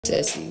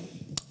Tessie.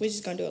 We're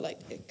just gonna do it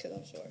like this because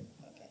I'm short.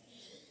 Okay.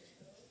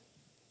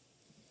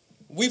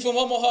 We from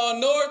Omaha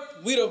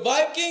North, we the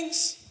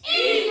Vikings.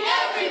 Eat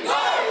every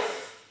verse!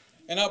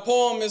 And our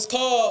poem is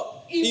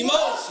called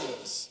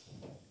Emotions.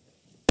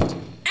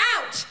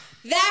 Ouch!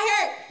 That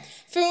hurt.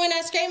 From when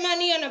I scraped my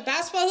knee on a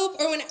basketball hoop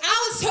or when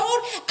I was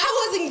told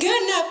I wasn't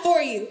good enough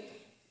for you.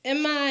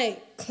 Am I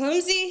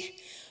clumsy?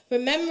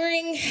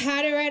 Remembering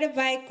how to ride a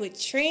bike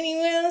with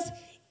training wheels?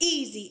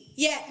 Easy,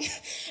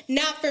 yet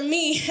not for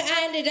me.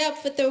 I ended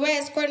up with the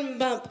red squirting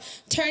bump,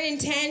 turning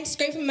 10,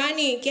 scraping my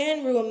knee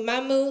again, ruined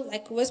my mood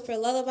like a whisper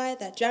lullaby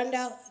that drowned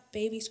out a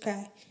baby's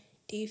cry.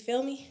 Do you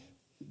feel me?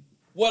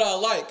 What I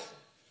like,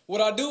 what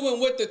I do and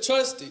what to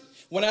trust it.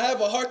 When I have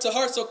a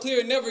heart-to-heart so clear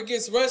it never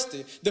gets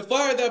rusted. The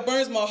fire that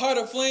burns my heart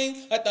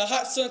aflame, like the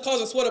hot sun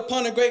causing sweat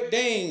upon a Great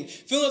Dane.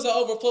 Feelings that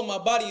overflow my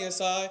body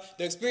inside,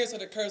 the experience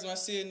that occurs when I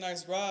see a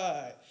nice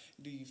ride.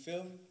 Do you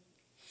feel me?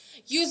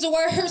 Use the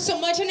word hurt so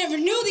much I never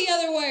knew the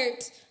other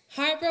words.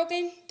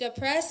 Heartbroken,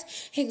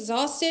 depressed,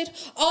 exhausted.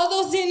 All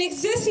those didn't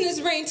exist in this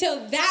brain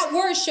till that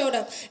word showed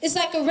up. It's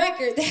like a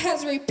record that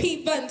has a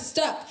repeat button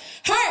stuck.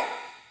 Hurt!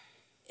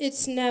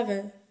 It's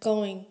never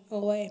going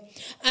away.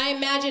 I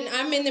imagine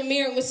I'm in the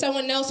mirror with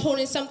someone else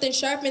holding something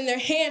sharp in their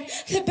hand.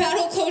 The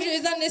battle closure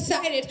is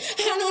undecided.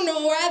 I don't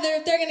know rather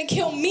if they're going to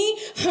kill me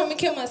or I'm going to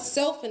kill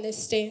myself in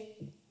this stand.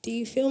 Do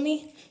you feel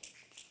me?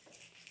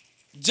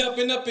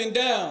 Jumping up and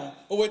down,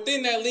 or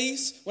within at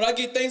least, when I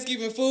get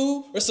Thanksgiving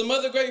food or some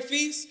other great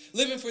feast,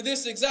 living for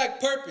this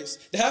exact purpose.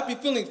 The happy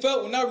feeling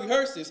felt when I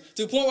rehearsed this,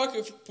 to the point where I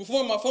could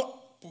perform my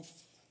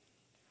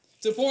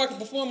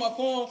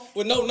poem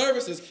with no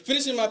nervousness,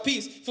 finishing my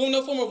piece, feeling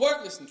no form of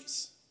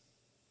worthlessness.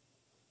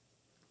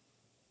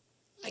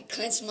 I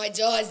clench my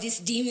jaw as these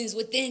demons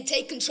within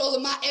take control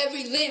of my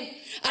every limb.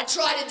 I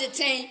try to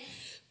detain,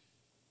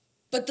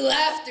 but the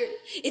laughter,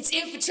 it's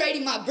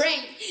infiltrating my brain.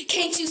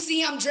 Can't you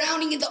see I'm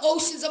drowning in the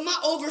oceans of my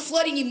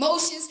overflooding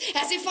emotions,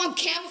 as if I'm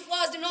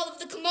camouflaged in all of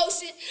the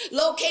commotion,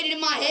 located in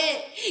my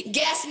head,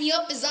 gassed me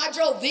up as I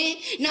drove in.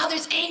 Now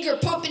there's anger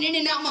pumping in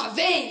and out my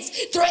veins,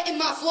 threatening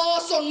my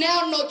flaws, so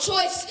now no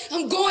choice,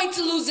 I'm going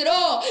to lose it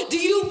all. Do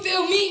you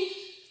feel me?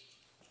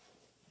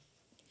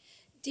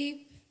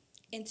 Deep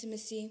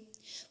intimacy.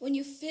 When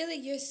you feel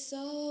it, you're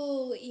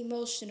so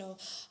emotional,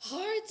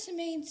 hard to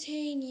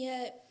maintain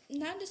yet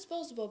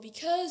non-disposable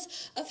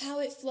because of how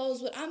it flows.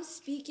 What I'm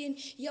speaking,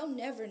 you'll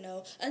never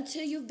know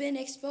until you've been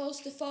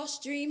exposed to false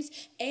dreams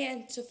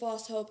and to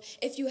false hope.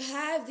 If you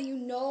have, then you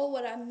know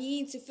what I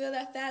mean to feel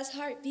that fast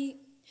heartbeat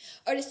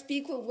or to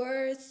speak with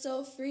words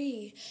so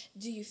free.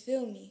 Do you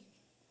feel me?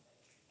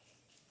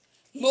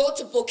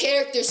 Multiple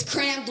characters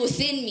crammed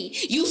within me.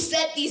 You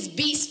set these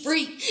beasts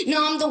free.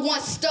 Now I'm the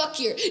one stuck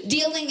here,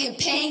 dealing and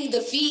paying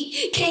the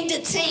fee. Can't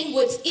detain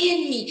what's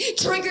in me.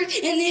 Triggered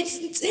and it's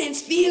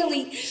intense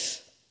feeling.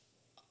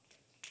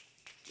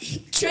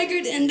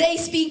 Triggered and they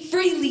speak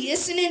freely.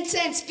 It's an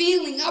intense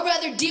feeling I'd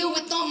rather deal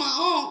with on my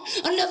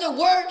own. Another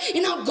word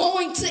and I'm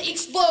going to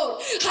explode.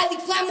 Highly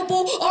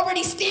flammable,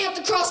 already stamped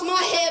across my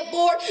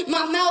headboard.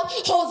 My mouth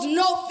holds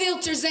no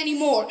filters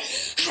anymore.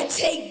 I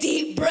take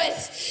deep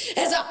breaths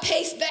as I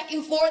pace back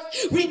and forth,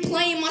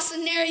 replaying my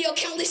scenario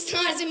countless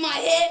times in my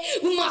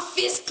head with my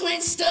fists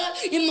clenched up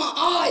and my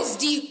eyes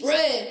deep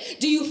red.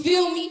 Do you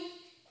feel me?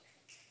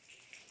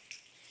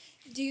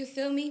 Do you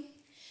feel me?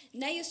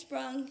 Now you're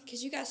sprung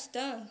because you got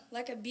stung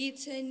like a bee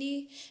to a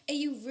knee, and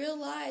you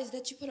realize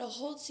that you put a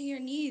hold to your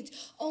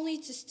needs only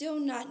to still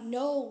not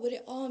know what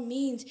it all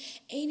means.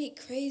 Ain't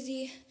it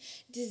crazy?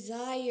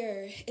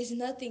 Desire is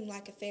nothing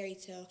like a fairy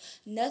tale,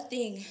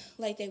 nothing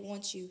like they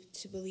want you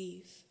to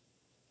believe.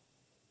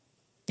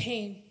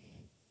 Pain.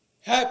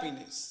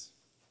 Happiness.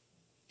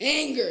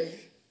 Anger.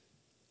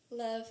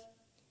 Love.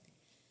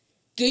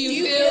 Do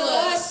you feel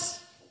us?